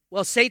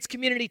Well, Saints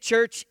Community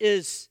Church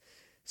is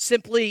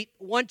simply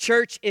one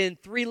church in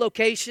 3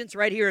 locations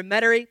right here in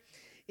Metairie,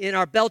 in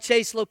our Belle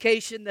Chase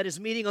location that is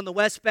meeting on the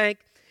West Bank,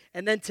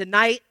 and then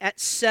tonight at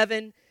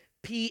 7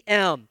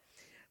 p.m.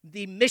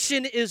 The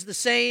mission is the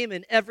same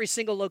in every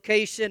single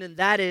location, and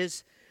that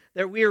is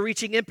that we are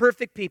reaching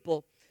imperfect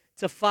people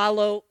to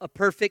follow a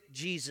perfect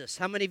Jesus.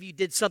 How many of you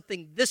did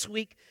something this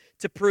week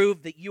to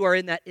prove that you are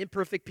in that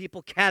imperfect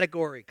people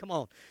category? Come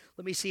on,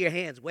 let me see your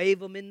hands. Wave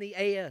them in the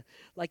air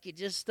like you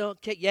just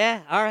don't care.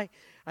 Yeah, all right.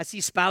 I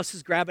see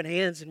spouses grabbing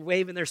hands and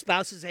waving their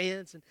spouses'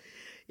 hands. And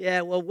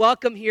yeah, well,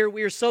 welcome here.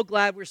 We are so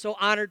glad. We're so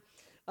honored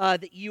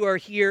that you are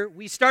here.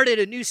 We started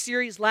a new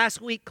series last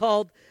week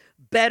called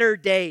Better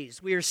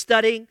Days. We are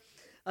studying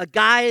a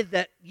guy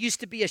that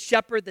used to be a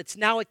shepherd that's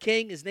now a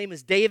king. His name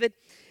is David.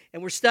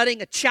 And we're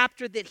studying a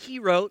chapter that he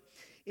wrote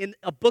in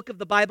a book of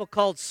the Bible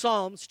called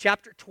Psalms,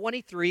 chapter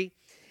 23.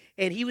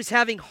 And he was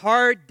having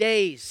hard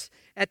days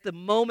at the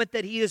moment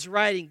that he is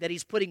writing, that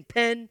he's putting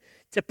pen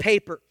to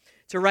paper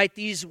to write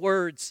these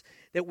words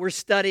that we're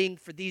studying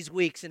for these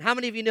weeks. And how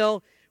many of you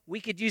know we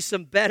could use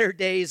some better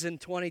days in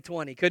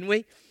 2020, couldn't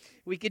we?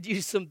 We could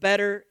use some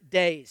better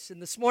days.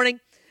 And this morning,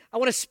 I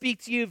want to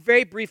speak to you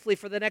very briefly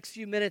for the next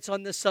few minutes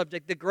on this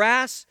subject. The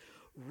grass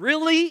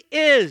really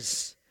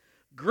is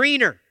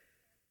greener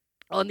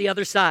on the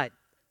other side.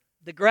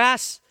 The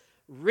grass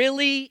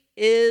really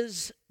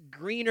is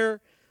greener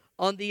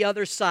on the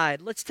other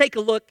side. Let's take a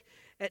look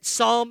at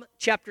Psalm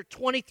chapter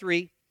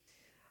 23,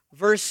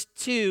 verse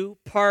 2,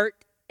 part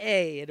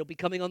A. It'll be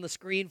coming on the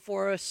screen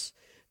for us.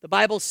 The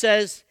Bible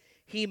says,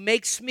 "He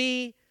makes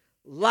me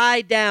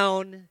lie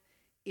down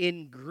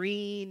in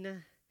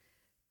green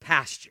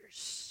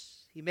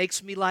pastures." He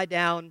makes me lie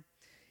down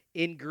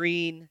in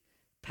green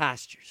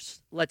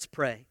pastures. Let's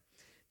pray.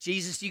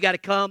 Jesus, you got to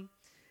come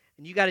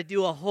and you got to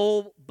do a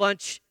whole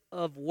bunch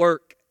of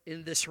work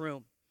in this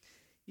room.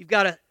 You've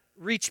got to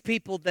reach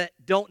people that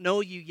don't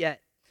know you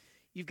yet.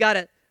 You've got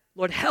to,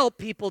 Lord, help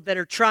people that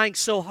are trying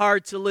so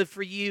hard to live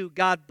for you,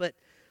 God, but,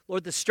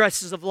 Lord, the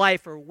stresses of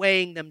life are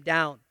weighing them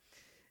down.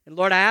 And,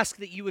 Lord, I ask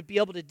that you would be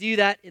able to do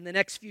that in the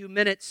next few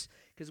minutes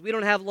because we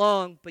don't have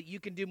long, but you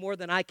can do more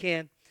than I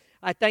can.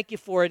 I thank you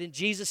for it in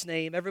Jesus'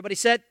 name. Everybody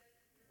said?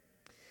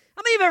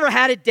 How many of you have ever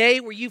had a day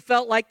where you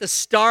felt like the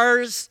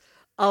stars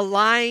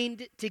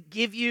aligned to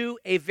give you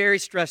a very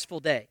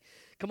stressful day?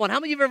 Come on, how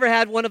many of you have ever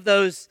had one of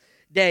those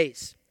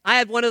days? I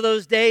had one of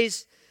those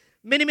days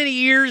many, many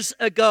years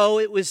ago.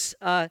 It was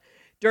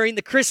during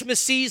the Christmas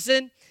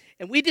season,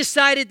 and we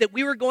decided that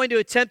we were going to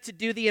attempt to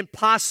do the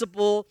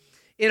impossible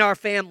in our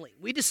family.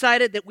 We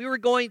decided that we were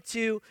going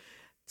to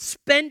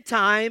spend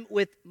time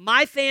with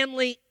my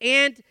family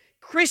and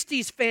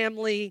Christy's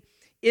family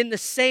in the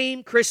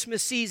same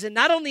Christmas season,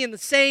 not only in the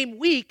same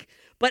week,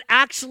 but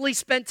actually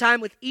spend time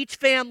with each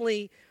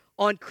family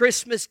on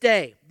Christmas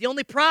Day. The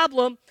only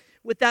problem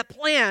with that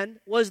plan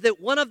was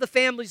that one of the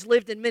families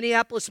lived in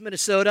Minneapolis,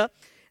 Minnesota,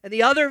 and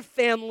the other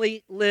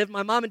family lived,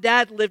 my mom and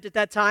dad lived at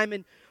that time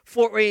in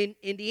Fort Wayne,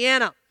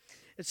 Indiana.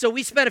 And so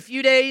we spent a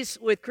few days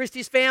with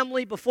Christy's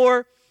family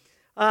before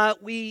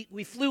we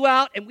flew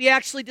out, and we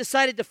actually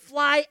decided to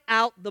fly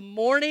out the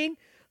morning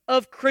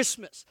of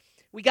Christmas.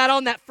 We got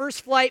on that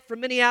first flight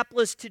from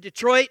Minneapolis to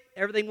Detroit.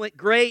 Everything went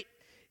great.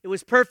 It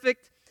was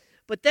perfect.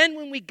 But then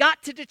when we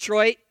got to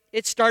Detroit,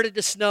 it started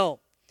to snow.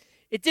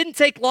 It didn't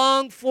take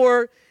long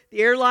for the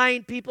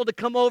airline people to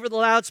come over the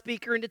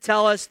loudspeaker and to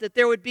tell us that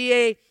there would be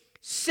a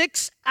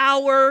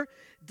 6-hour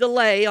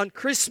delay on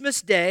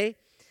Christmas Day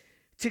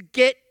to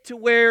get to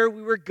where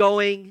we were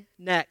going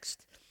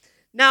next.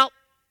 Now,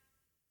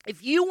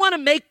 if you want to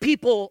make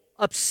people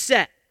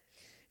upset,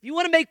 if you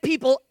want to make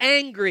people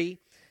angry,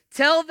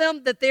 tell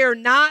them that they are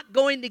not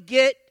going to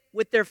get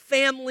with their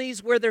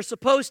families where they're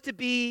supposed to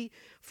be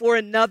for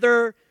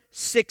another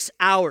 6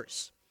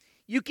 hours.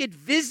 You could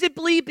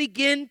visibly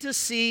begin to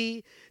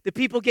see the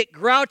people get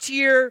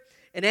grouchier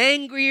and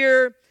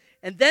angrier.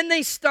 And then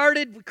they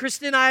started,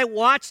 Kristen and I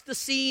watched the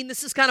scene.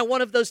 This is kind of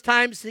one of those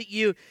times that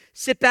you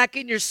sit back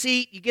in your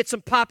seat, you get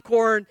some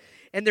popcorn,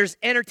 and there's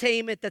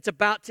entertainment that's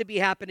about to be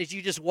happening as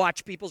you just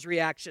watch people's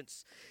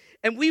reactions.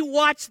 And we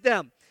watched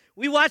them.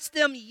 We watched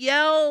them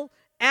yell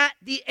at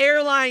the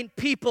airline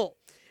people.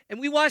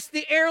 And we watched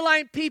the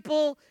airline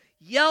people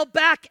yell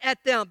back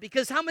at them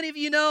because how many of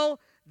you know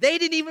they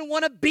didn't even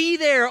want to be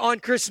there on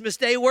Christmas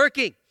Day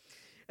working?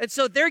 And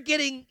so they're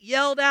getting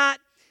yelled at,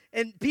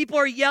 and people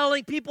are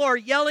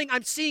yelling.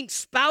 I'm seeing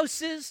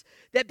spouses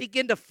that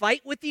begin to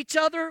fight with each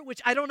other,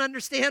 which I don't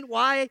understand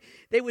why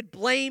they would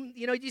blame.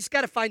 You just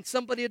got to find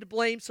somebody to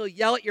blame. So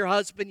yell at your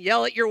husband,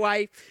 yell at your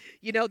wife.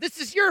 This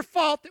is your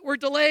fault that we're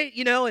delayed,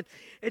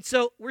 And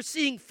so we're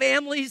seeing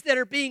families that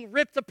are being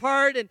ripped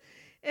apart.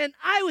 And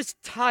I was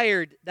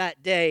tired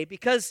that day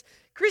because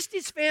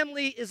Christy's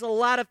family is a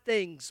lot of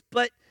things,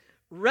 but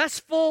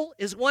restful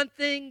is one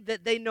thing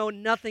that they know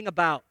nothing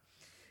about.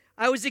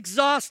 I was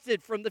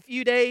exhausted from the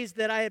few days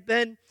that I had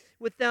been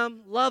with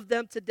them. Love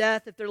them to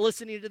death. If they're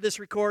listening to this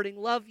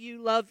recording, love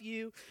you, love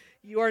you.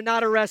 You are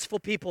not a restful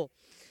people.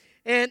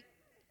 And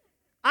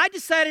I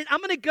decided I'm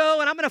going to go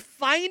and I'm going to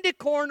find a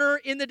corner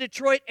in the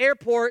Detroit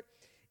airport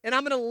and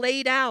I'm going to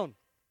lay down.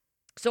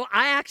 So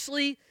I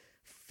actually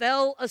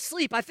fell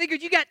asleep. I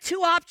figured you got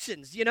two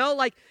options,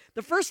 like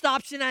the first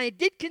option, I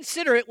did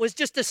consider it, was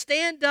just to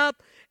stand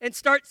up and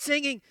start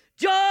singing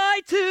 "Joy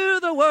to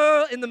the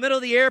World" in the middle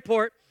of the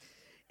airport.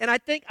 And I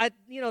think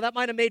that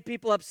might have made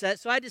people upset.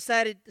 So I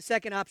decided the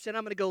second option,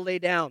 I'm going to go lay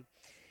down.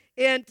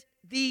 And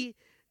the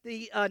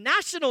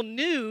national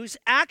news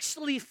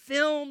actually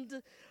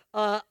filmed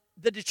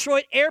the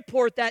Detroit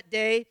airport that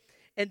day,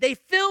 and they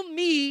filmed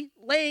me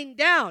laying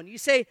down. You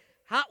say,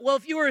 well,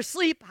 if you were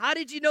asleep, how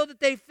did you know that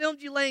they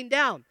filmed you laying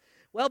down?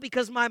 Well,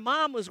 because my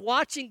mom was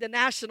watching the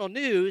national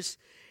news,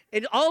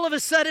 and all of a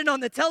sudden on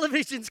the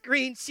television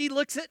screen, she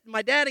looks at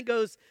my dad and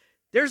goes,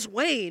 "There's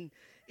Wayne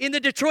in the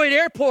Detroit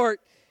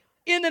airport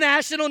in the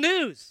national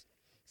news."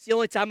 It's the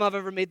only time I've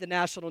ever made the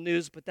national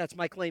news, but that's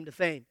my claim to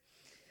fame.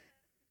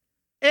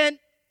 And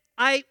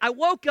I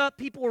woke up.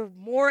 People were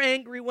more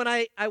angry when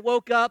I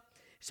woke up.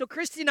 So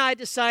Christy and I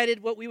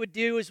decided what we would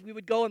do is we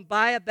would go and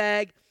buy a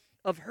bag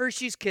of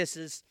Hershey's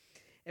Kisses,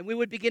 and we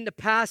would begin to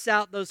pass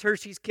out those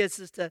Hershey's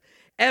Kisses to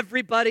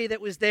everybody that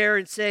was there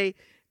and say,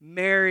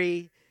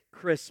 "Merry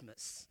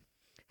Christmas."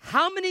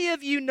 How many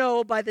of you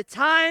know by the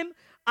time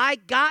I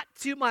got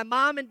to my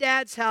mom and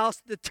dad's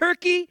house, the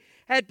turkey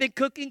had been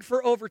cooking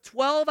for over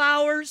 12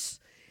 hours,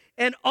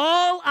 and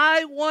all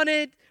I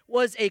wanted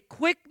was a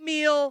quick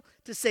meal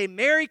to say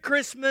Merry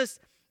Christmas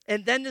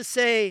and then to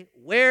say,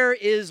 "Where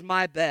is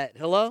my bed?"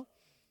 Hello?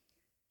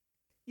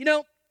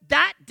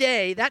 That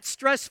day, that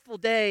stressful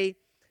day,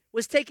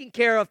 was taken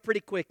care of pretty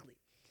quickly.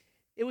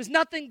 It was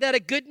nothing that a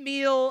good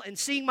meal and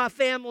seeing my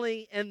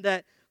family and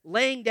that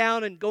laying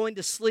down and going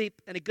to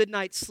sleep and a good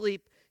night's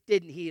sleep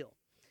didn't heal.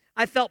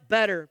 I felt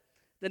better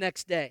the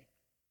next day.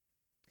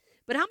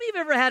 But how many of you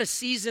have ever had a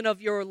season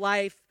of your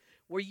life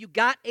where you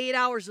got 8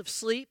 hours of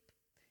sleep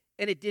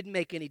and it didn't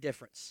make any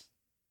difference?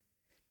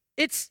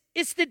 It's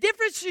the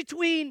difference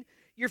between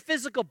your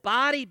physical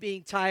body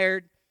being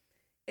tired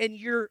and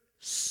your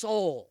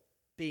soul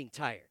being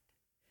tired.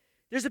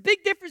 There's a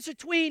big difference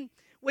between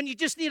when you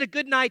just need a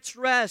good night's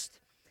rest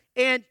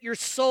and your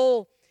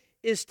soul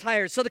is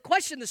tired. So the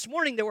question this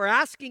morning that we're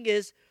asking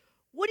is,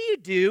 what do you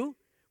do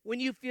when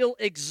you feel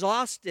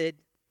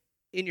exhausted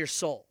in your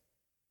soul?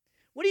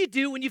 What do you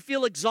do when you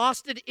feel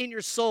exhausted in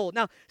your soul?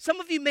 Now, some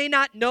of you may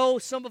not know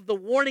some of the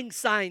warning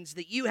signs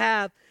that you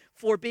have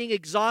for being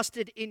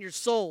exhausted in your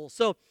soul.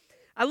 So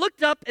I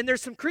looked up, and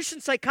there's some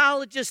Christian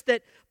psychologists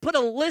that put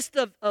a list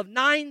of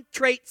 9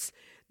 traits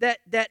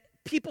that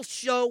people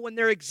show when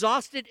they're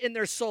exhausted in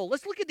their soul.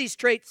 Let's look at these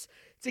traits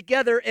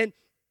together, and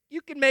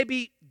you can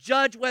maybe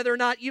judge whether or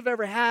not you've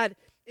ever had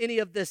any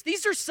of this.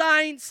 These are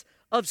signs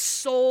of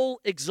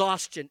soul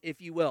exhaustion,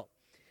 if you will.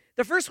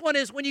 The first one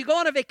is when you go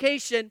on a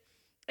vacation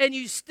and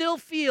you still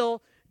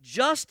feel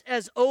just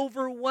as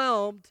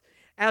overwhelmed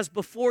as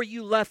before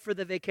you left for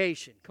the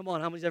vacation. Come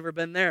on, how many's ever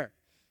been there?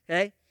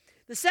 Okay?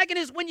 The second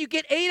is when you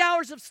get 8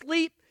 hours of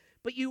sleep,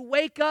 but you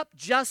wake up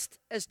just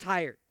as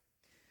tired.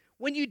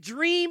 When you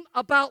dream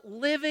about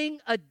living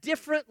a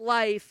different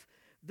life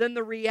than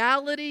the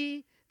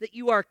reality that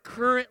you are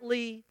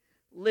currently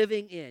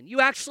living in. You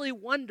actually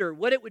wonder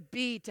what it would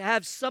be to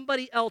have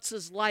somebody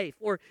else's life,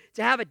 or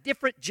to have a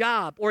different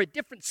job, or a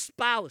different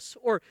spouse,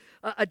 or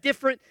a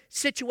different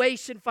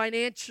situation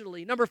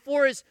financially. Number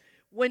 4 is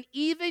when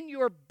even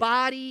your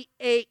body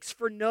aches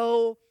for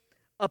no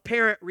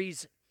apparent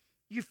reason.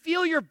 You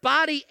feel your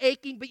body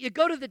aching, but you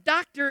go to the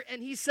doctor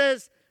and he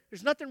says,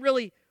 there's nothing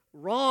really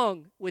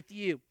wrong with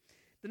you.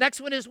 The next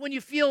one is when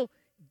you feel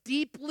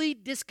deeply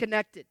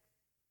disconnected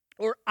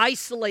or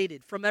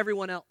isolated from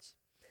everyone else.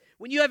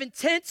 When you have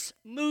intense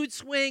mood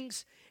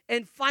swings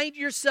and find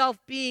yourself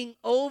being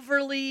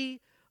overly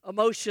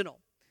emotional.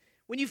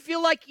 When you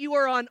feel like you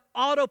are on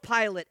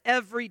autopilot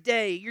every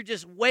day, you're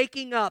just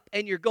waking up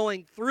and you're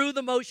going through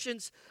the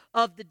motions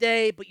of the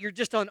day, but you're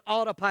just on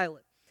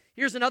autopilot.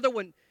 Here's another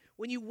one.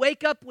 When you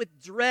wake up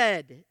with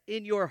dread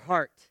in your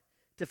heart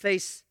to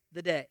face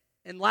the day.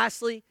 And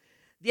lastly,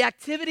 the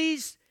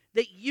activities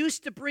that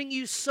used to bring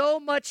you so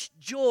much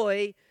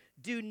joy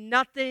do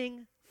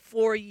nothing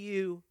for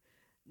you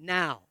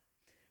now.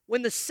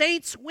 When the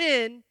Saints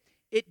win,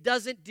 it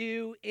doesn't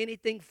do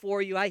anything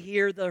for you. I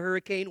hear the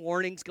hurricane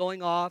warnings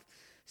going off.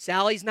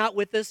 Sally's not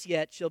with us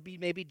yet. She'll be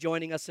maybe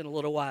joining us in a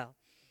little while.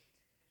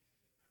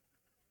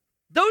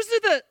 Those are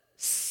the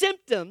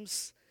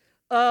symptoms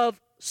of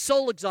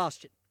soul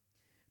exhaustion.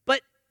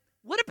 But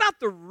what about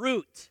the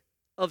root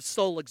of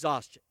soul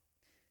exhaustion?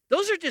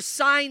 Those are just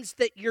signs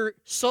that your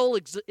soul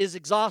is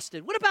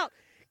exhausted. What about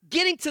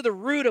getting to the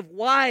root of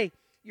why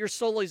your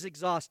soul is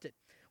exhausted?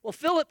 Well,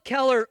 Philip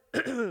Keller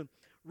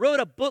wrote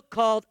a book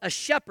called A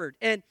Shepherd,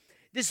 and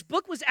this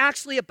book was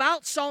actually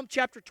about Psalm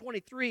chapter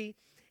 23,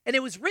 and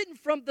it was written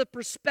from the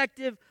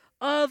perspective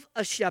of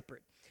a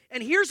shepherd.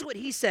 And here's what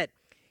he said.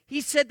 He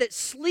said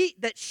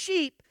that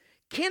sheep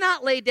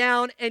cannot lay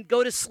down and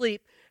go to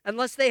sleep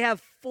unless they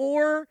have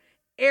 4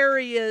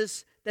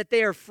 areas that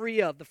they are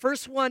free of. The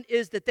first one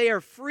is that they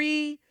are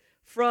free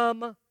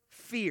from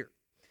fear.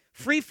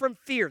 free from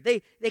fear.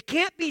 They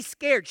can't be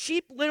scared.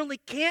 Sheep literally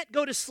can't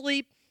go to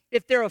sleep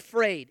if they're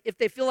afraid, if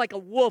they feel like a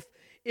wolf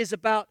is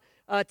about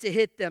to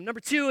hit them. Number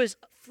 2 is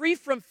free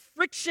from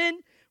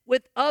friction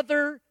with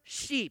other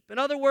sheep. In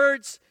other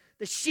words,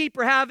 the sheep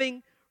are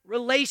having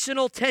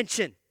relational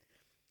tension.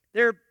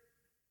 They're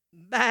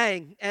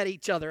bang at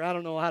each other. I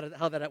don't know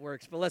how that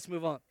works, but let's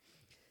move on.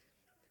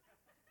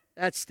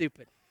 That's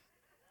stupid.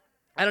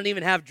 I don't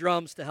even have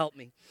drums to help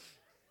me.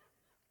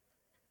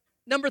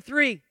 Number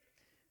 3,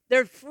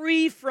 they're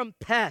free from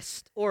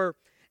pests or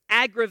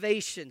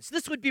aggravations.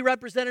 This would be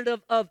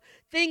representative of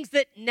things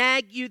that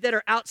nag you that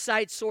are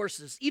outside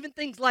sources, even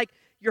things like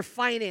your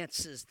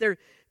finances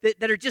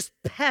that are just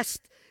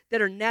pests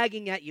that are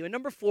nagging at you. And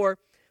number 4,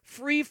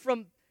 free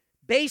from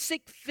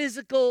basic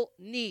physical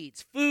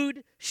needs,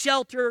 food,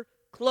 shelter,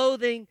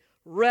 clothing,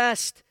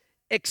 rest,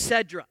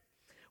 etc.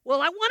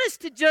 Well, I want us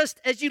to just,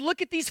 as you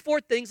look at these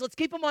 4 things, let's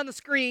keep them on the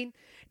screen,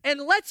 and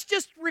let's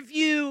just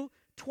review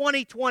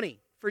 2020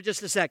 for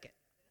just a second.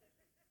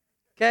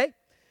 Okay?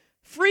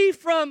 Free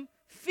from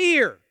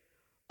fear.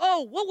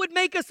 Oh, what would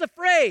make us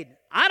afraid?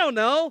 I don't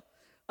know.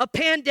 A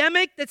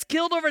pandemic that's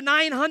killed over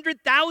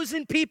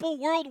 900,000 people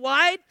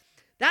worldwide?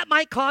 That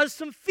might cause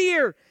some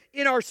fear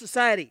in our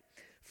society.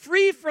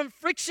 Free from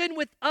friction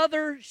with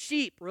other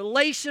sheep,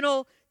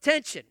 relational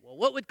tension. Well,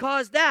 what would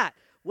cause that?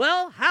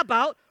 Well, how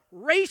about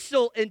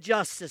racial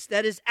injustice?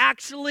 That is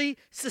actually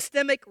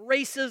systemic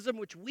racism,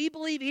 which we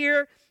believe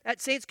here at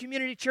Saints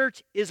Community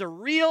Church is a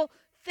real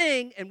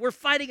thing, and we're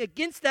fighting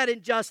against that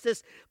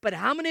injustice. But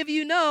how many of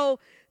you know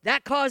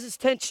that causes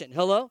tension?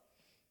 Hello?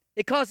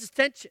 It causes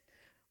tension.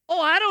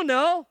 Oh, I don't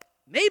know.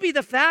 Maybe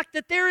the fact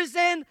that there is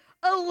an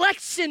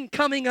election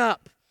coming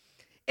up,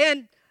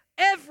 and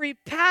every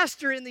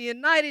pastor in the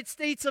United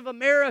States of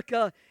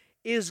America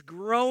is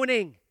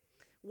groaning.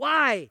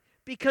 Why?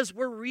 Because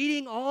we're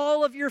reading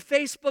all of your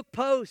Facebook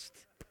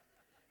posts.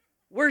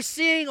 We're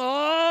seeing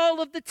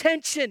all of the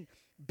tension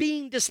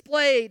being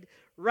displayed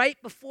right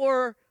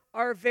before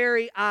our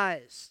very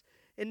eyes.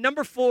 And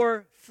number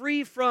 4,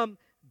 free from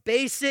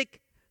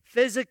basic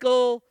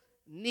physical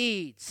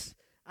needs.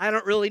 I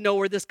don't really know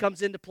where this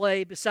comes into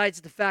play,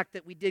 besides the fact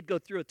that we did go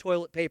through a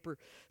toilet paper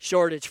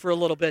shortage for a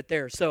little bit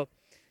there. So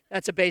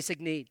that's a basic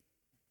need.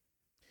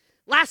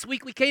 Last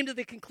week, we came to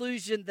the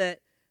conclusion that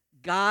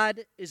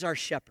God is our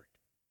shepherd,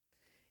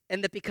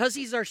 and that because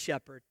he's our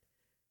shepherd,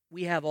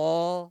 we have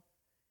all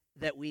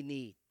that we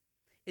need.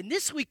 And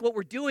this week, what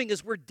we're doing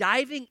is we're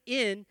diving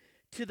in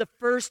to the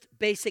first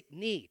basic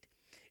need.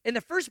 And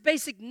the first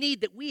basic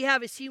need that we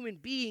have as human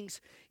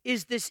beings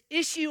is this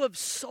issue of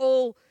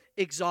soul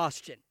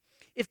exhaustion.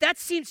 If that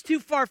seems too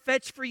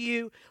far-fetched for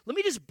you, let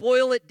me just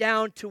boil it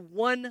down to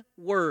one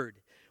word.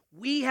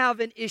 We have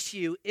an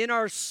issue in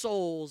our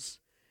souls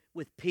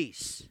with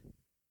peace.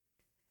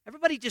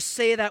 Everybody just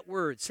say that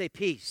word. Say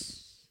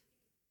peace.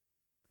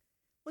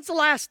 When's the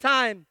last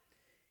time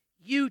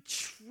you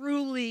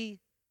truly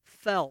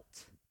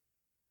felt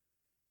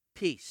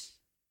peace?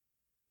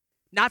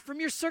 Not from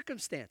your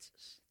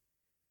circumstances,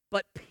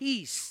 but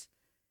peace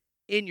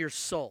in your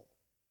soul.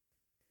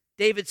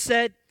 David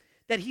said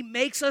that he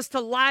makes us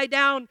to lie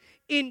down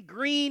in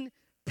green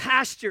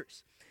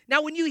pastures.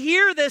 Now, when you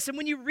hear this and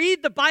when you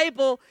read the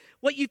Bible,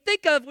 what you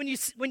think of when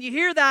you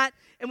hear that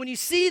and when you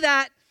see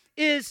that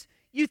is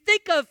you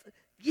think of,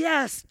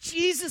 yes,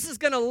 Jesus is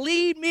going to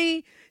lead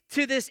me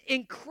to this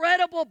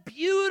incredible,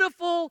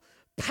 beautiful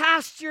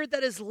pasture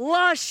that is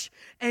lush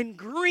and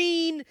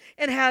green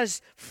and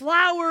has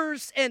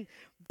flowers and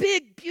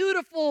big,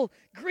 beautiful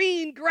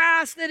green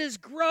grass that is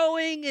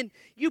growing. And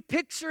you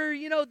picture,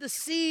 the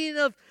scene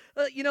of,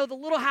 the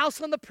Little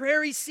House on the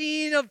Prairie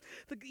scene of,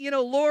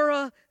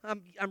 Laura.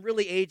 I'm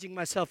really aging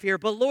myself here,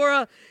 but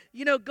Laura,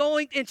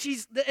 going, and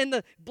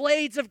the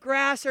blades of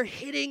grass are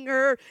hitting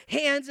her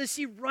hands as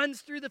she runs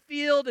through the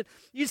field. And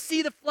you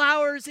see the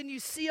flowers and you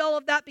see all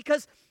of that,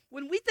 because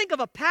when we think of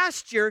a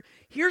pasture,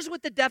 here's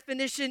what the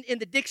definition in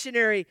the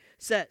dictionary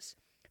says.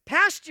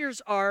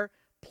 Pastures are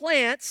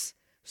plants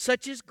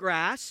such as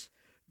grass,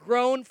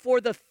 grown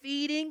for the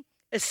feeding,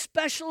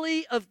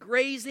 especially of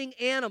grazing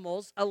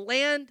animals, a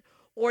land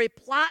or a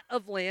plot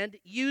of land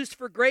used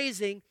for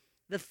grazing,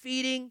 the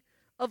feeding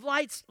of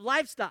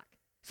livestock.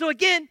 So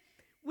again,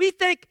 we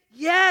think,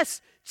 yes,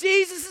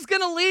 Jesus is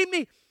going to lead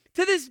me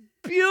to this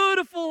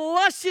beautiful,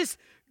 luscious,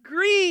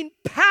 green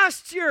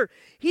pasture.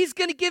 He's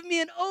going to give me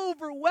an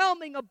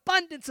overwhelming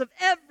abundance of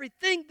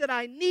everything that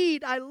I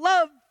need. I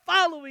love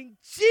following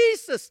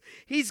Jesus.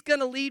 He's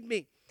going to lead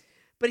me.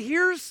 But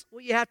here's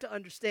what you have to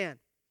understand.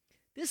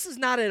 This is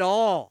not at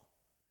all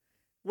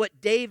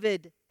what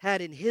David had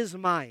in his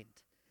mind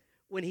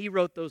when he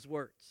wrote those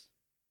words.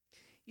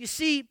 You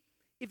see,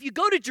 if you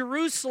go to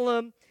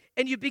Jerusalem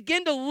and you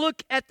begin to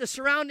look at the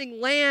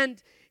surrounding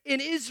land in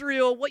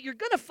Israel, what you're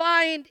going to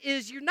find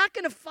is you're not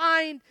going to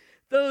find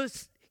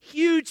those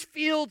huge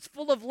fields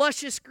full of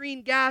luscious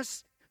green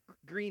grass.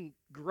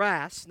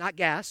 You're not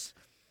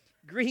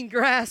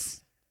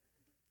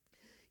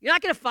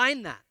going to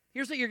find that.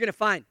 Here's what you're going to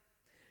find.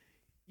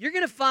 You're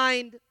going to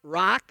find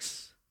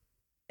rocks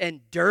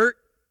and dirt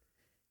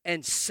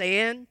and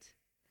sand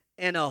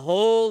and a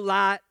whole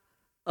lot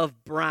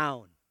of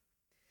brown.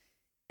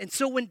 And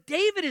so when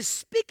David is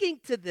speaking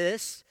to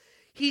this,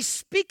 he's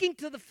speaking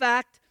to the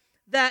fact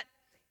that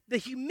the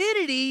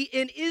humidity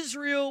in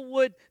Israel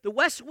the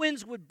west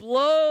winds would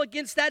blow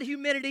against that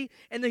humidity,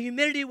 and the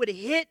humidity would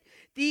hit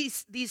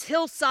these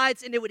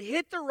hillsides, and it would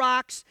hit the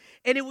rocks,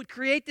 and it would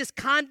create this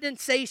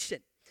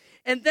condensation.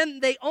 And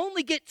then they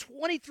only get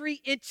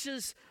 23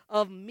 inches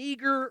of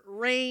meager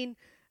rain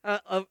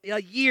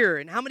a year.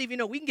 And how many of you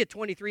know we can get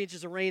 23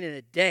 inches of rain in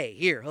a day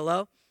here?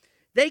 Hello?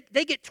 They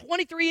get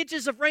 23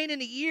 inches of rain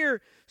in a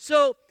year.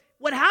 So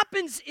what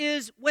happens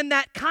is when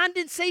that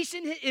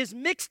condensation is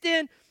mixed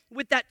in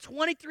with that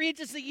 23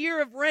 inches a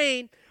year of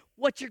rain,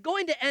 what you're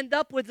going to end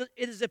up with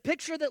is a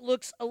picture that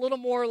looks a little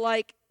more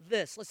like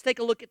this. Let's take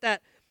a look at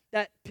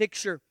that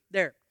picture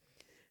there.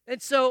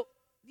 And so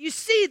you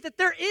see that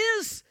there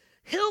is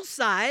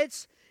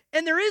hillsides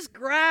and there is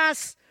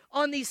grass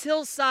on these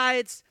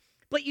hillsides,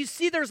 but you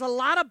see there's a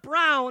lot of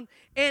brown,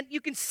 and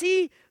you can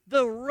see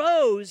the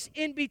rows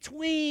in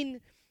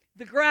between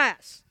the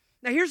grass.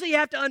 Now here's what you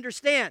have to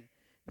understand.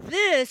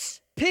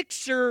 This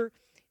picture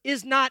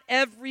is not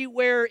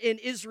everywhere in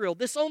Israel.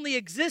 This only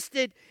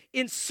existed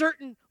in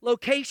certain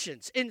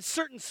locations, in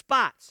certain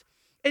spots.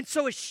 And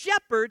so a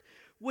shepherd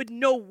would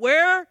know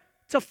where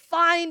to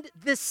find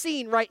this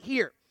scene right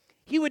here.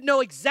 He would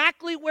know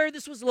exactly where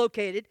this was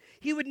located.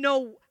 He would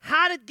know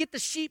how to get the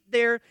sheep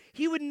there.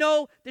 He would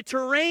know the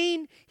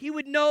terrain. He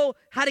would know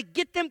how to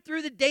get them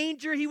through the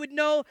danger. He would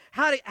know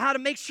how to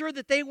make sure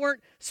that they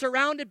weren't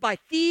surrounded by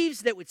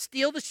thieves that would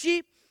steal the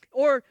sheep,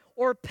 or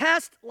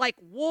pests like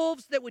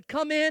wolves that would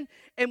come in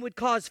and would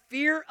cause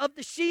fear of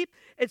the sheep.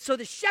 And so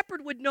the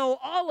shepherd would know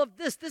all of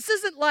this. This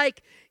isn't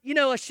like,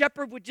 a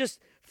shepherd would just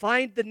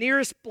find the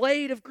nearest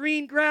blade of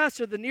green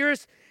grass or the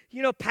nearest,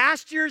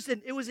 pastures,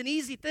 and it was an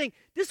easy thing.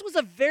 This was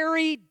a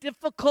very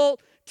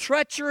difficult,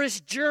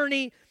 treacherous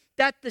journey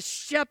that the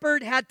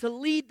shepherd had to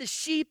lead the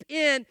sheep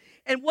in.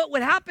 And what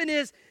would happen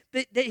is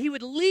that he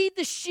would lead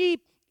the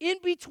sheep in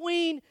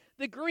between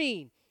the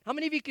green. How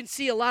many of you can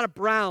see a lot of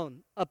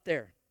brown up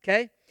there?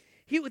 Okay?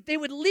 They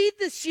would lead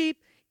the sheep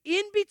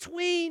in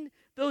between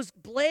those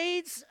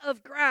blades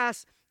of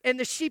grass, and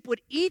the sheep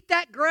would eat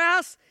that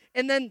grass,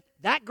 and then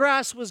that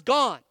grass was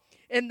gone.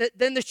 And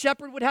then the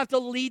shepherd would have to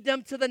lead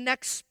them to the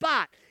next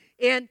spot.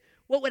 And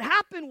what would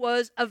happen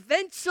was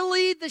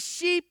eventually the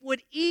sheep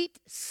would eat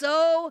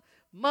so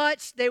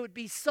much, they would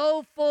be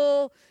so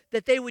full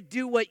that they would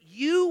do what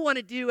you want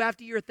to do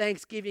after your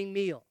Thanksgiving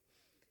meal.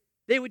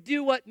 They would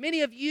do what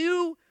many of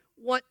you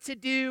want to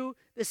do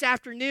this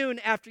afternoon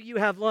after you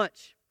have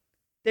lunch.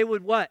 They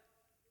would what?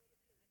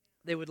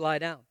 They would lie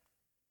down.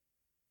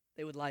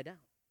 They would lie down.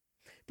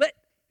 But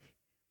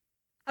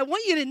I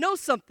want you to know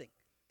something.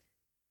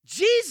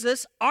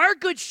 Jesus, our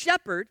good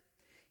shepherd,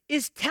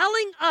 is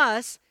telling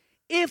us,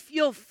 if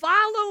you'll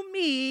follow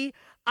me,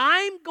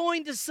 I'm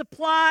going to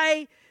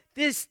supply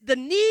the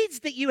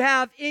needs that you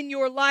have in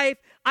your life.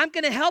 I'm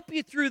going to help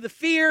you through the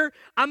fear.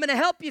 I'm going to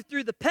help you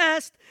through the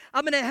pest.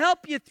 I'm going to help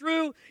you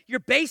through your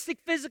basic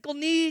physical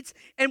needs.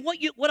 And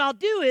what I'll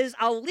do is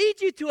I'll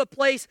lead you to a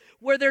place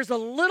where there's a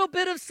little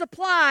bit of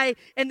supply,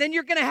 and then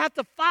you're going to have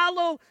to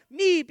follow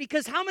me,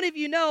 because how many of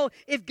you know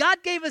if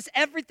God gave us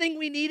everything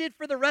we needed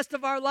for the rest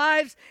of our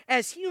lives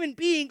as human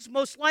beings,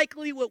 most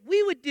likely what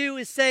we would do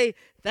is say,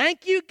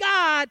 thank you,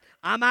 God,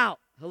 I'm out.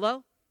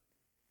 Hello?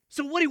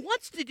 So what he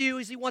wants to do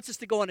is he wants us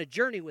to go on a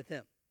journey with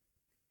him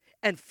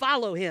and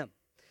follow him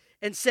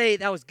and say,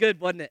 that was good,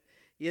 wasn't it?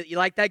 You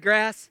like that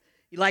grass?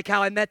 You like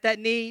how I met that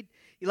need?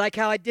 You like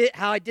how I did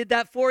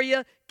that for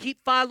you?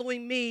 Keep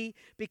following me,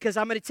 because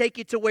I'm going to take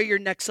you to where your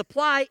next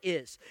supply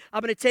is.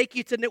 I'm going to take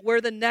you to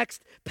where the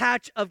next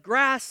patch of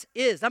grass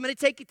is. I'm going to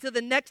take you to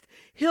the next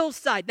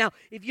hillside. Now,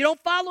 if you don't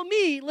follow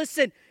me,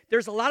 listen,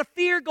 there's a lot of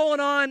fear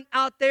going on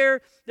out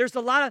there. There's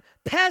a lot of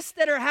pests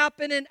that are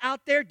happening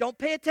out there. Don't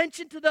pay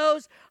attention to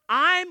those.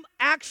 I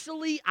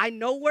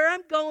know where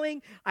I'm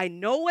going. I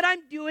know what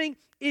I'm doing.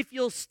 If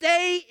you'll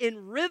stay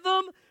in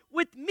rhythm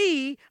with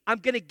me, I'm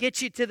going to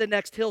get you to the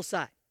next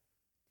hillside.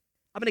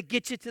 I'm going to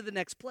get you to the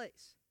next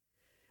place.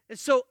 And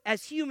so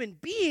as human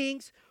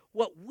beings,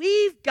 what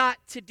we've got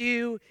to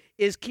do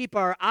is keep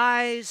our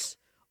eyes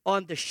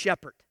on the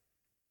shepherd,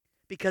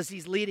 because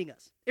he's leading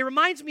us. It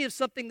reminds me of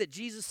something that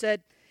Jesus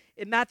said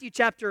in Matthew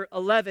chapter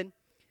 11,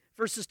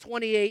 verses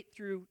 28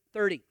 through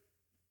 30.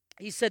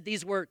 He said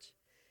these words.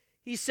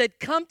 He said,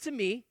 come to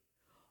me,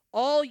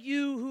 all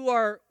you who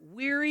are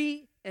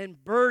weary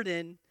and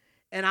burdened,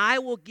 and I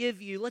will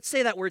give you, let's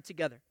say that word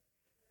together,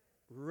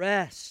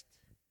 rest.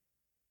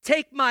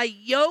 Take my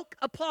yoke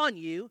upon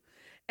you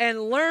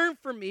and learn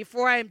from me,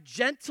 for I am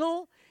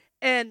gentle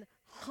and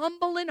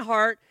humble in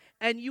heart,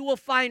 and you will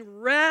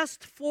find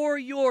rest for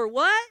your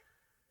what?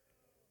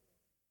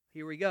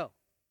 Here we go.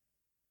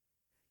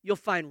 You'll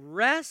find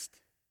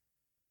rest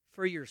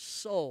for your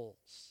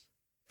souls.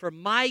 For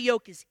my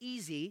yoke is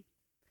easy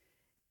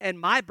and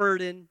my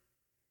burden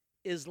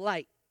is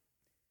light.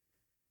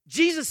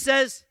 Jesus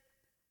says,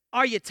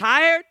 are you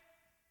tired?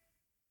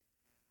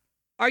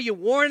 Are you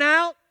worn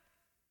out?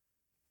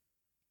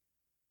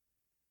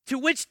 to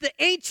which the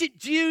ancient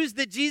Jews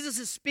that Jesus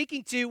is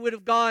speaking to would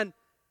have gone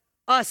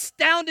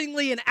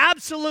astoundingly and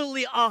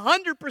absolutely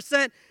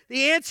 100%.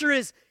 The answer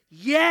is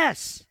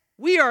yes.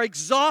 We are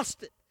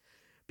exhausted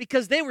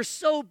because they were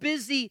so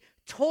busy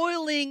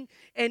toiling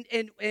and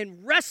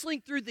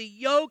wrestling through the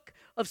yoke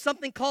of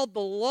something called the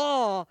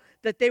law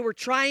that they were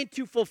trying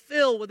to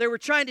fulfill, where they were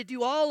trying to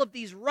do all of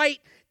these right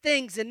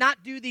things and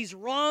not do these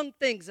wrong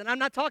things. And I'm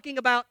not talking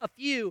about a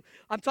few.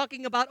 I'm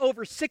talking about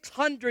over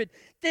 600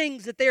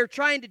 things that they are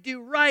trying to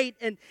do right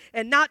and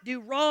not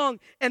do wrong.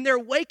 And they're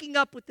waking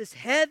up with this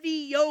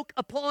heavy yoke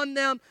upon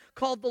them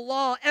called the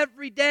law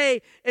every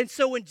day. And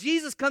so when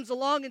Jesus comes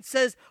along and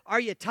says, "Are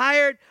you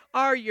tired?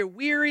 Are you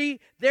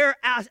weary?" They're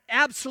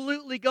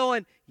absolutely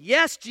going,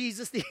 "Yes,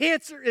 Jesus." The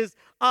answer is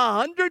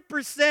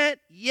 100%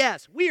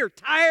 yes. We are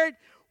tired.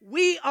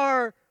 We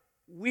are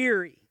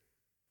weary.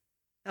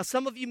 Now,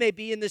 some of you may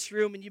be in this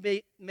room and you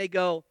may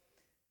go,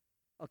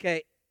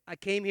 "Okay, I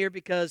came here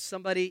because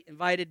somebody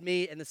invited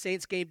me and the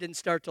Saints game didn't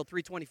start till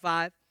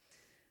 3:25.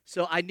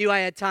 So I knew I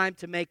had time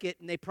to make it,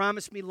 and they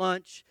promised me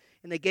lunch,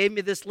 and they gave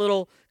me this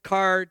little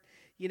card,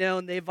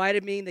 and they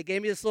invited me and they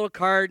gave me this little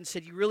card and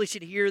said, 'You really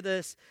should hear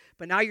this,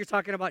 but now you're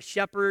talking about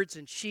shepherds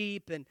and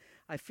sheep, and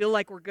I feel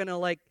like we're going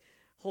to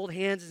hold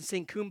hands and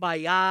sing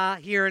Kumbaya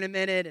here in a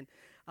minute, and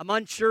I'm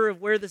unsure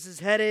of where this is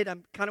headed.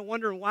 I'm kind of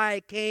wondering why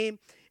I came.'"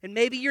 And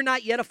maybe you're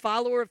not yet a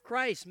follower of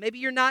Christ. Maybe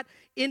you're not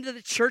into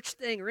the church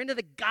thing or into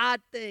the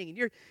God thing.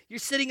 And you're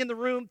sitting in the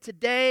room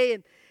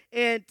today,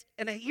 and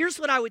here's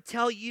what I would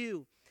tell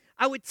you.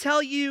 I would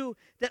tell you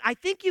that I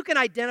think you can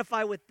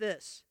identify with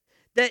this,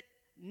 that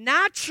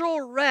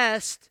natural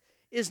rest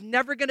is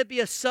never going to be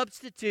a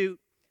substitute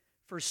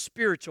for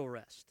spiritual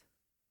rest.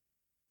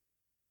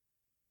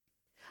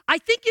 I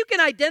think you can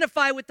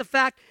identify with the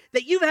fact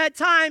that you've had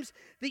times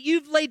that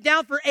you've laid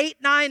down for 8,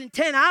 9, and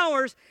 10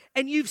 hours,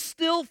 and you've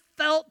still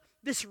felt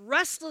this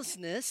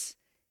restlessness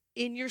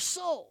in your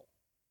soul.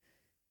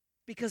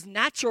 Because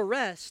natural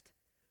rest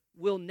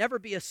will never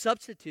be a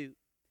substitute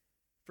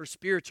for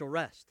spiritual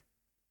rest.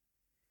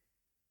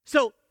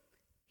 So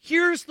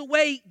here's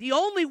the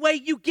only way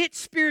you get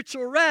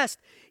spiritual rest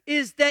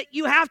is that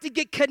you have to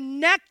get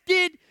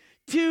connected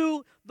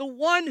to the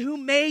one who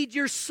made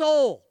your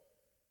soul.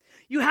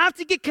 You have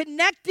to get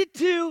connected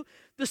to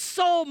the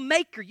soul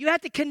maker. You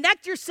have to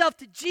connect yourself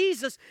to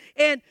Jesus.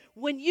 And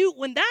when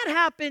that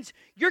happens,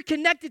 you're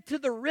connected to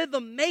the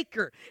rhythm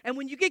maker. And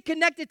when you get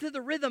connected to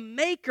the rhythm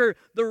maker,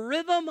 the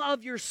rhythm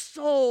of your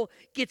soul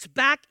gets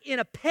back in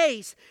a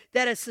pace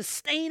that is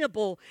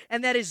sustainable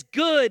and that is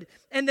good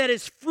and that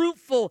is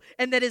fruitful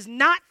and that is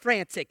not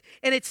frantic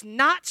and it's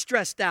not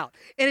stressed out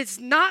and it's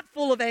not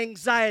full of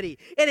anxiety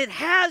and it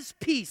has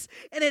peace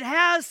and it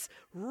has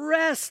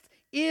rest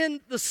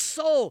in the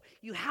soul.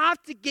 You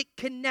have to get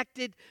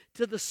connected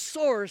to the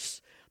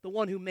source, the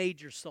one who made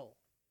your soul.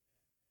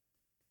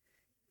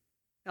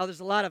 Now, there's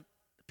a lot of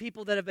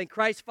people that have been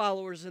Christ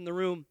followers in the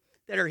room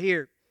that are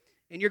here,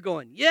 and you're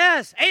going,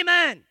 "Yes,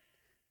 amen.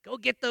 Go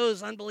get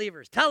those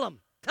unbelievers. Tell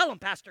them,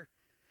 Pastor."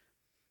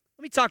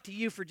 Let me talk to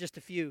you for just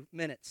a few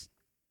minutes.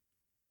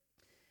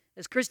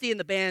 As Christy and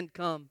the band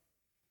come,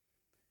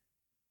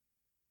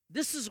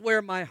 this is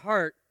where my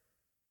heart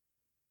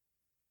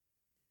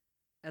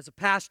as a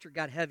pastor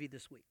got heavy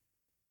this week.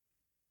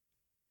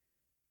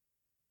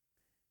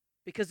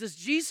 Because as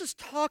Jesus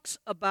talks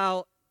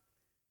about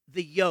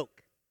the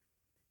yoke,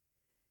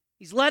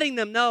 he's letting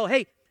them know,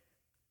 hey,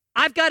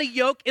 I've got a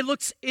yoke. It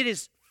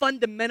is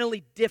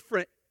fundamentally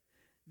different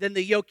than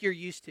the yoke you're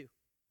used to.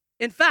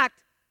 In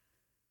fact,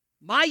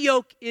 my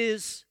yoke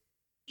is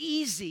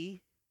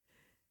easy,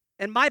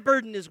 and my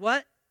burden is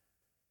what?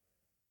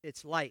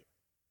 It's light.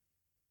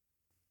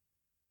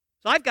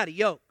 So I've got a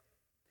yoke.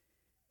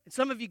 And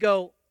some of you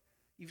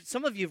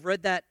have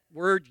read that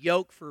word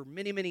yoke for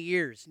many, many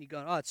years, and you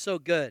go, "Oh, it's so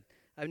good."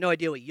 I have no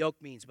idea what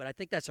yoke means, but I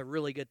think that's a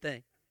really good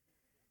thing.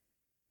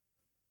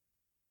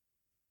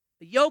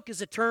 The yoke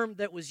is a term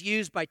that was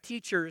used by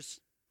teachers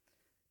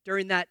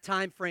during that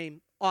time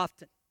frame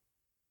often.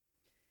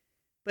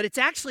 But it's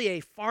actually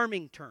a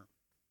farming term.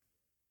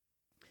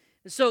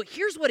 And so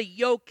here's what a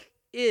yoke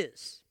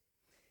is.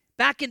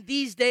 Back in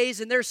these days,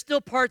 and there's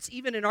still parts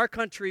even in our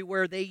country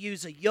where they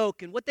use a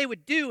yoke, and what they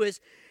would do is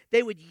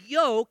they would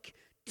yoke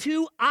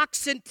 2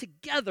 oxen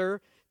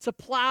together to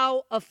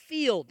plow a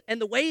field.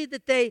 And the way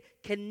that they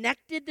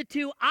connected the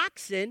 2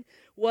 oxen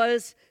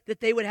was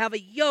that they would have a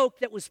yoke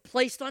that was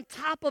placed on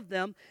top of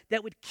them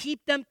that would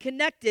keep them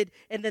connected,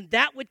 and then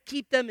that would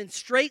keep them in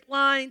straight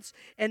lines,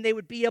 and they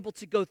would be able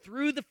to go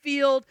through the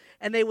field,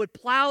 and they would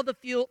plow the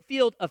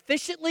field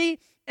efficiently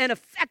and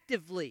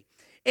effectively.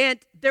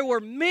 And there were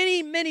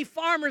many, many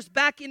farmers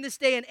back in this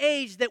day and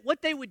age that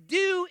what they would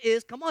do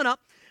is, come on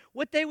up,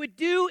 what they would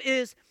do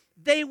is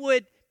they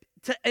would,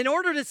 in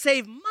order to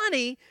save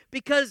money,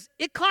 because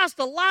it cost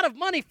a lot of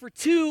money for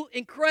 2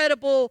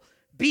 incredible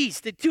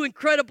beasts, the 2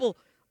 incredible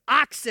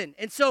oxen.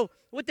 And so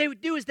what they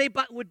would do is they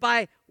would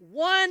buy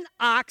 1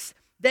 ox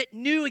that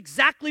knew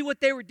exactly what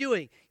they were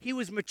doing. He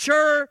was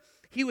mature,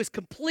 he was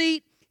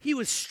complete, he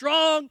was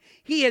strong,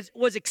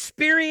 was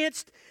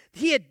experienced.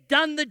 he had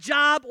done the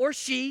job, or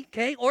she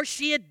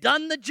had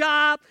done the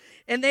job,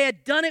 and they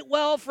had done it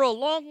well for a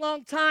long,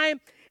 long time.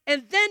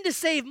 And then to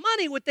save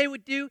money, what they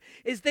would do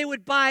is they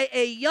would buy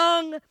a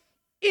young,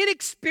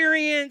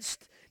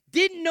 inexperienced,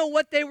 didn't know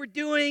what they were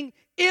doing,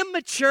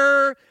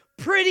 immature,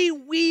 pretty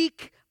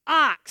weak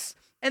ox.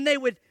 And they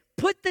would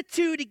put the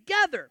two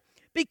together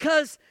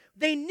because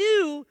they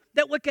knew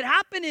that what could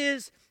happen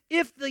is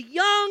if the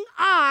young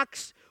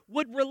ox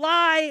would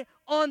rely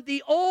on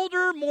the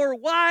older, more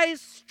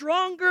wise,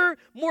 stronger,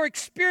 more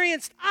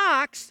experienced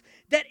ox,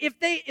 that if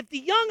the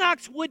young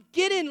ox would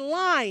get in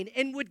line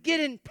and would get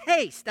in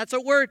pace, that's a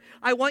word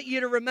I want you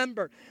to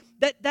remember,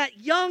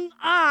 that young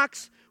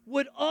ox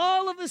would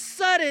all of a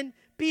sudden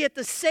be at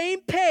the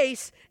same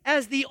pace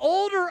as the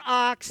older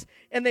ox,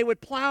 and they would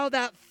plow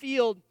that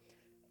field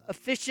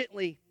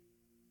efficiently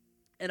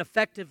and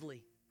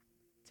effectively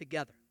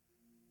together.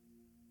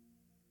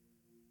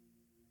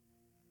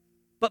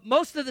 But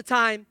most of the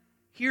time,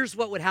 here's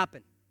what would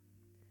happen.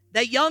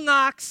 That young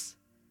ox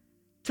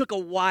took a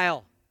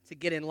while to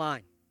get in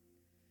line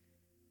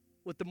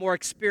with the more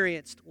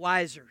experienced,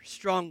 wiser,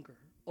 stronger,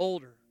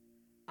 older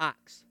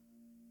ox.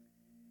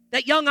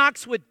 That young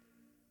ox would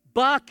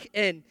buck,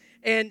 and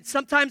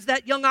sometimes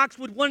that young ox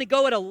would want to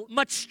go at a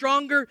much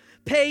stronger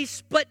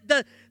pace, but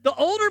the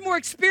older, more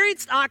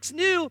experienced ox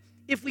knew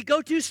if we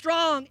go too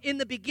strong in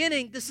the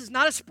beginning, this is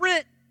not a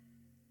sprint,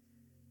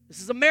 this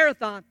is a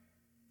marathon.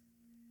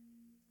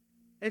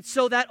 And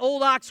so that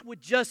old ox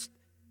would just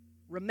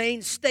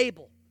remain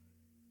stable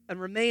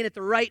and remain at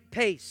the right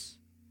pace.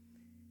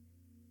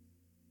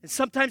 And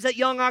sometimes that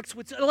young ox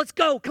would say, let's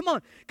go, come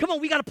on,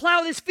 we got to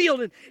plow this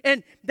field.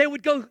 And they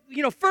would go,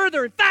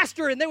 further and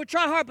faster, and they would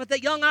try hard, but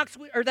that young ox,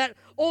 or that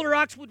older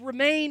ox would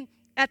remain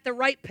at the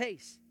right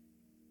pace.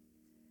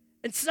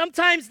 And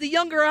sometimes the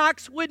younger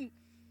ox wouldn't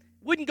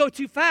go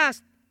too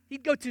fast,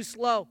 he'd go too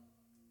slow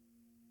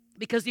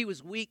because he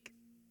was weak,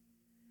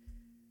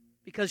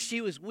 because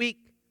she was weak.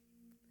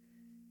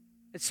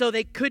 And so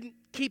they couldn't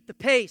keep the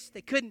pace.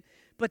 They couldn't,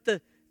 but the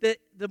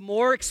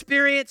more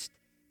experienced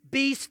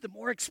beast, the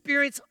more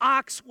experienced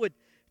ox would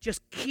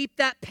just keep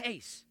that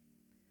pace.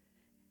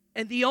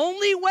 And the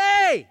only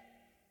way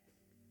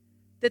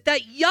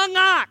that young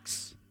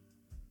ox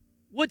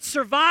would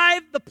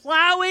survive the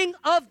plowing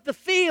of the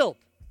field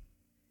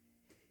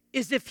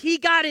is if he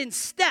got in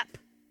step,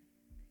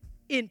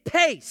 in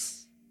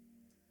pace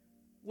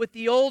with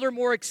the older,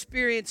 more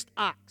experienced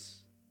ox.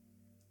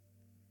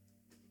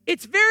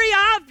 It's very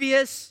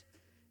obvious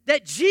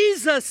that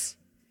Jesus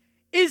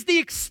is the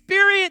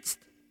experienced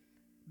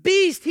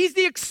beast. He's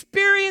the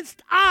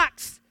experienced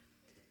ox.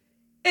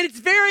 And it's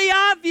very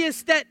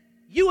obvious that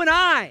you and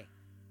I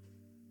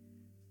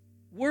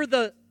were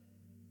the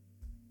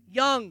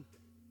young,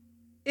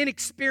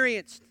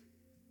 inexperienced,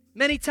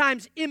 many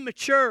times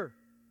immature,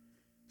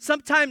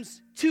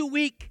 sometimes too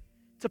weak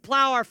to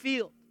plow our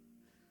field,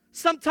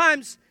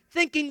 sometimes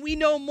thinking we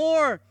know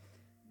more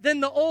than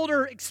the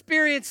older,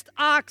 experienced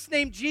ox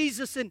named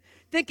Jesus, and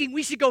thinking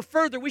we should go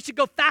further, we should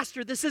go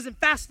faster. This isn't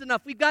fast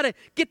enough. We've got to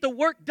get the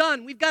work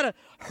done. We've got to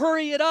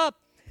hurry it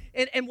up.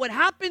 And what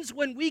happens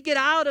when we get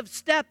out of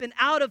step and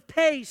out of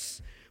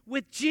pace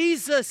with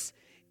Jesus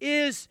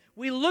is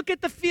we look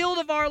at the field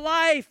of our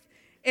life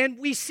and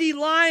we see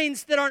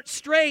lines that aren't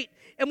straight,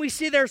 and we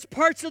see there's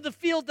parts of the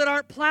field that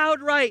aren't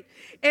plowed right.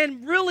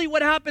 And really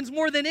what happens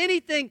more than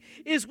anything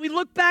is we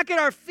look back at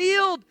our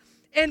field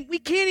and we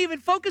can't even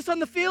focus on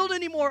the field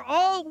anymore.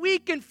 All we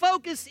can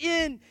focus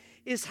in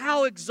is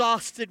how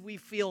exhausted we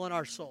feel in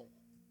our soul.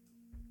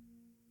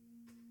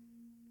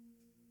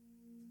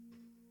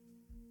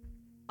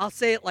 I'll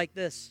say it like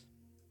this.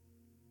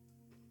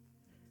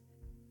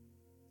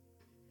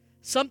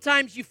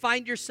 Sometimes you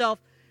find yourself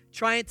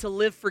trying to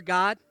live for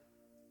God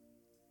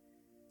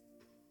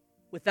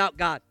without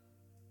God.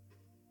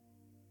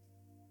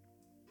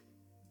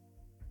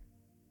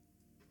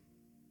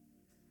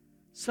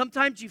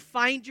 Sometimes you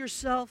find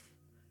yourself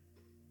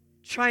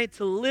trying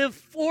to live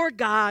for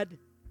God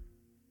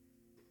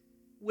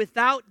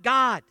without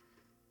God.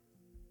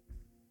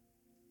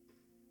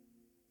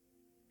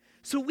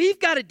 So we've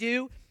got to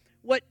do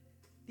what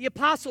the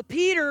Apostle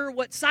Peter,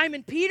 what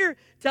Simon Peter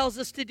tells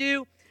us to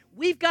do.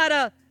 We've got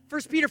to,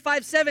 1 Peter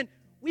 5:7,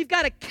 we've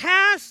got to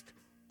cast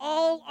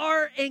all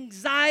our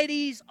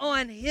anxieties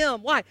on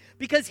Him. Why?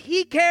 Because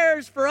He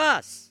cares for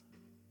us.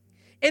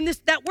 And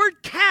that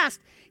word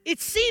cast, it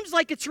seems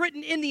like it's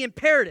written in the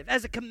imperative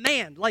as a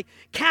command, like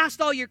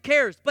cast all your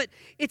cares. But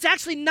it's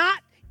actually not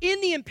in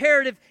the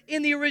imperative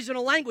in the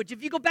original language.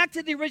 If you go back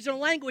to the original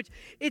language,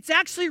 it's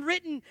actually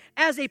written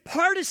as a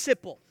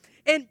participle.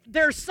 And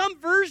there are some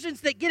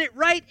versions that get it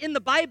right in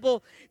the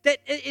Bible that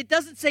it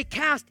doesn't say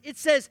cast, it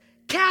says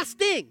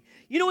casting.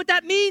 You know what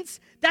that means?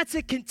 That's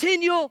a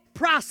continual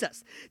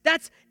process.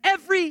 That's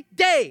every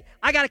day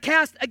I got to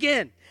cast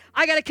again.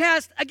 I got to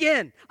cast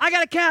again. I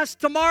got to cast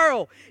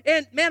tomorrow.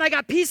 And man, I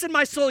got peace in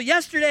my soul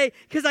yesterday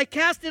because I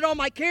casted all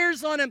my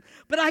cares on him,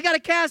 but I got to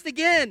cast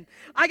again.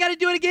 I got to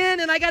do it again,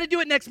 and I got to do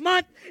it next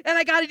month, and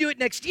I got to do it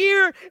next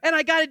year, and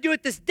I got to do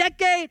it this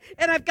decade,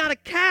 and I've got to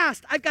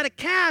cast. I've got to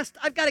cast.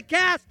 I've got to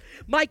cast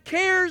my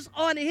cares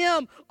on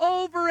him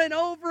over and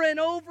over and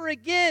over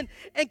again.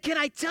 And can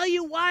I tell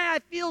you why I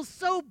feel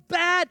so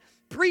bad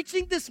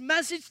preaching this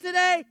message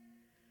today?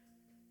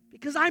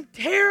 Because I'm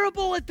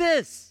terrible at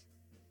this.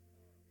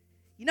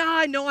 You know how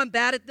I know I'm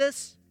bad at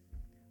this?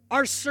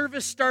 Our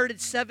service started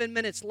 7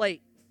 minutes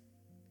late.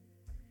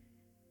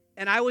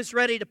 And I was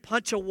ready to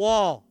punch a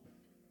wall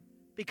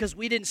because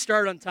we didn't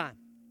start on time.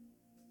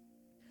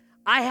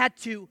 I had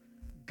to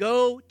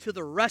go to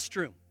the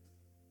restroom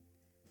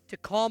to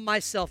calm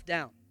myself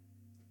down.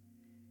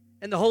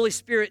 And the Holy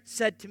Spirit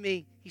said to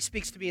me, he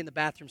speaks to me in the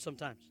bathroom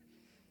sometimes.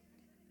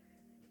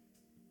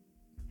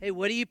 Hey,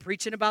 what are you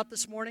preaching about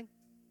this morning?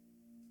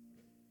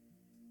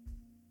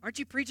 Aren't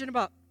you preaching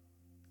about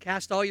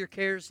cast all your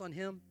cares on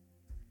him?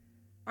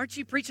 Aren't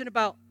you preaching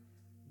about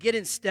get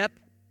in step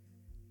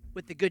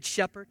with the Good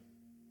Shepherd?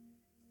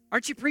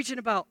 Aren't you preaching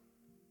about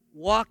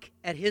walk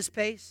at his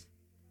pace?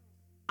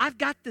 I've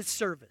got this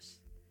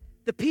service.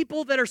 The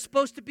people that are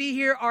supposed to be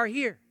here are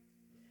here.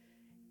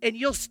 And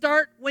you'll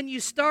start when you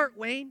start,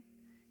 Wayne.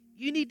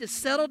 You need to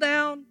settle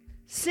down,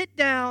 sit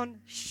down,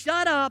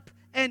 shut up,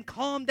 and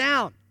calm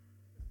down.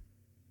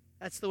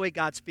 That's the way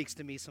God speaks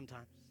to me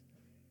sometimes.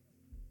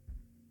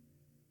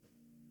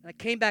 And I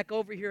came back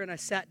over here and I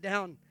sat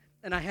down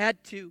and I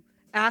had to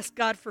ask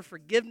God for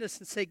forgiveness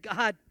and say,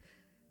 God,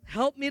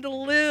 help me to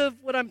live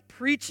what I'm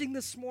preaching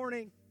this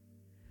morning.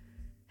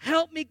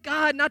 Help me,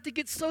 God, not to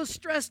get so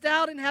stressed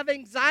out and have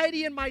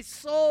anxiety in my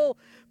soul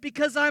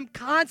because I'm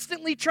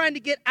constantly trying to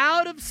get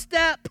out of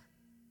step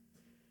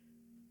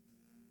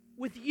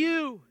with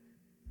you.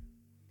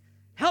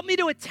 Help me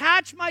to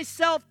attach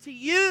myself to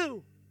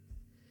you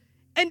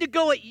and to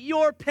go at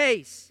your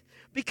pace,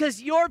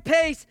 because your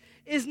pace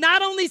is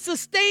not only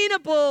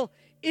sustainable,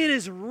 it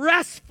is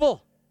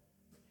restful.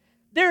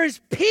 There is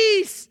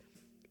peace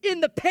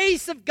in the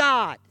pace of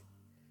God.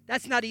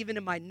 That's not even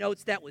in my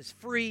notes. That was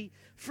free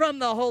from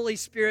the Holy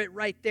Spirit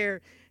right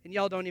there. And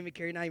y'all don't even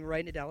care. You're not even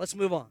writing it down. Let's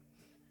move on.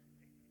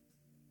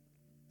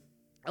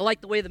 I like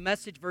the way the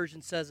Message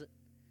version says it.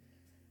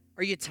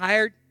 Are you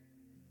tired?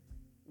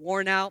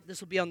 Worn out?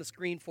 This will be on the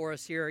screen for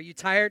us here. Are you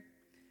tired?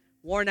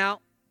 Worn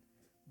out?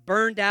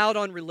 Burned out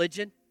on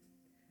religion?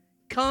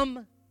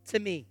 Come to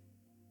me.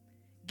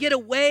 Get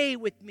away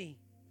with me,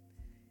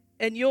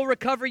 and you'll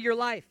recover your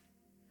life.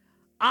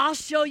 I'll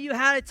show you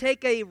how to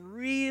take a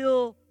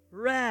real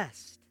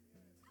rest.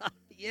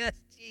 Yes,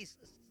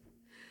 Jesus.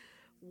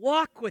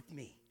 Walk with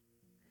me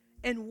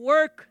and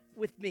work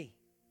with me.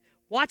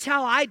 Watch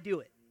how I do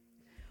it.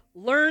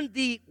 Learn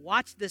the,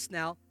 watch this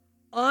now,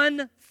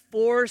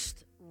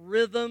 unforced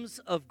rhythms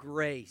of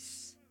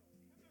grace.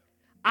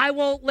 I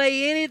won't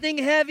lay anything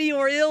heavy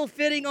or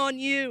ill-fitting on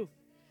you.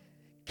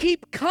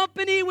 Keep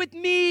company with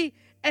me,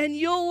 and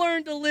you'll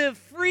learn to live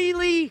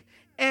freely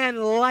and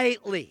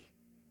lightly.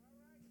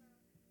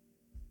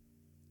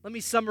 Let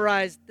me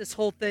summarize this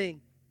whole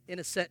thing in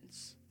a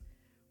sentence.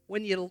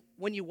 When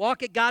you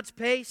walk at God's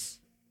pace,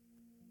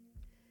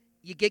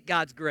 you get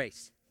God's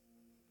grace.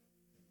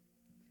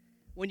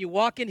 When you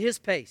walk in his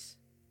pace,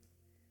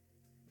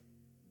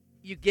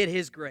 you get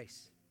his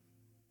grace.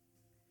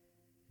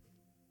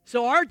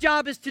 So our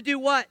job is to do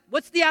what?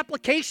 What's the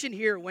application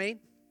here, Wayne?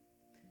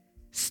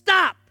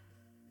 Stop,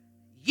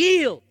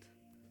 yield,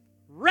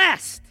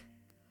 rest,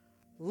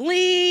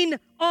 lean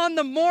on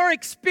the more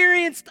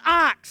experienced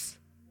ox.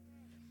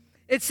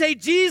 And say,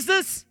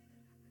 Jesus,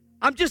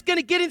 I'm just going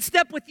to get in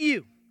step with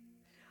you.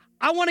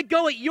 I want to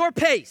go at your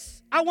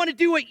pace. I want to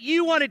do what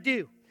you want to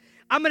do.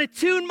 I'm going to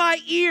tune my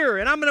ear,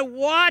 and I'm going to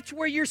watch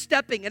where you're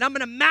stepping, and I'm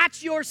going to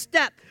match your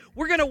step.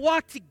 We're going to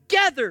walk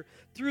together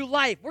through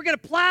life. We're going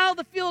to plow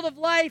the field of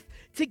life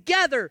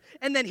together.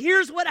 And then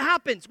here's what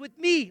happens with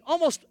me.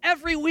 Almost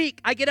every week,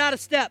 I get out of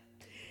step.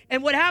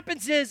 And what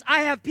happens is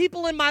I have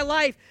people in my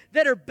life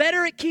that are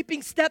better at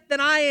keeping step than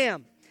I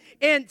am.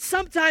 And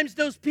sometimes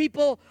those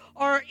people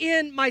are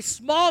in my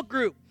small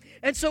group.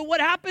 And so what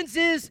happens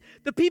is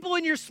the people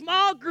in your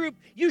small group,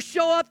 you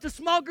show up to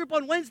small group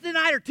on Wednesday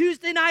night or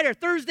Tuesday night or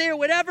Thursday or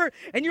whatever,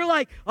 and you're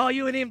like, oh,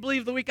 you wouldn't even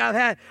believe the week I've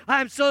had.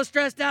 I'm so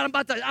stressed out.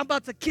 I'm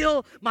about to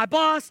kill my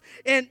boss.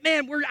 And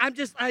man,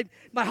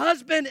 my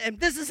husband, and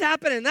this has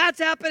happened and that's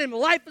happened, and my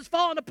life is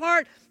falling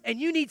apart. And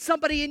you need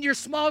somebody in your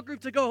small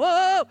group to go,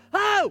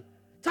 oh,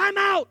 time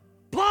out,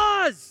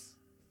 pause,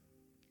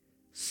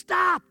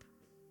 stop,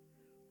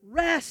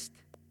 rest,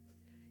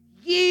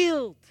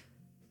 yield.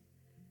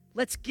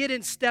 Let's get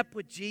in step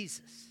with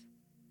Jesus.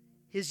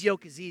 His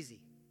yoke is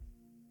easy.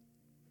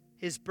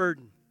 His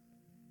burden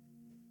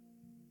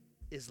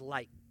is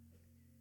light.